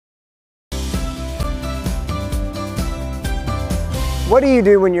What do you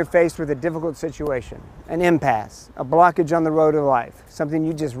do when you're faced with a difficult situation, an impasse, a blockage on the road of life, something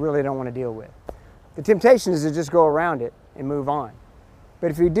you just really don't want to deal with? The temptation is to just go around it and move on.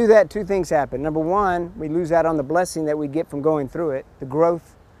 But if we do that, two things happen. Number one, we lose out on the blessing that we get from going through it, the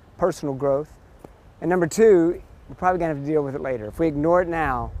growth, personal growth. And number two, we're probably going to have to deal with it later. If we ignore it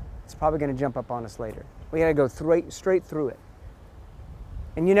now, it's probably going to jump up on us later. We got to go straight through it.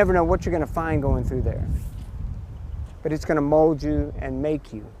 And you never know what you're going to find going through there. But it's going to mold you and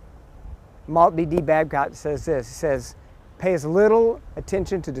make you. Maltby D. Babcock says this. He says, pay as little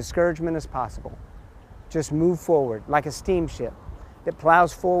attention to discouragement as possible. Just move forward like a steamship that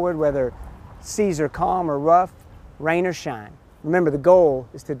plows forward whether seas are calm or rough, rain or shine. Remember, the goal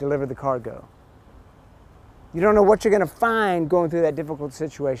is to deliver the cargo. You don't know what you're going to find going through that difficult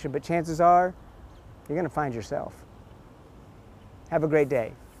situation, but chances are you're going to find yourself. Have a great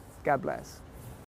day. God bless.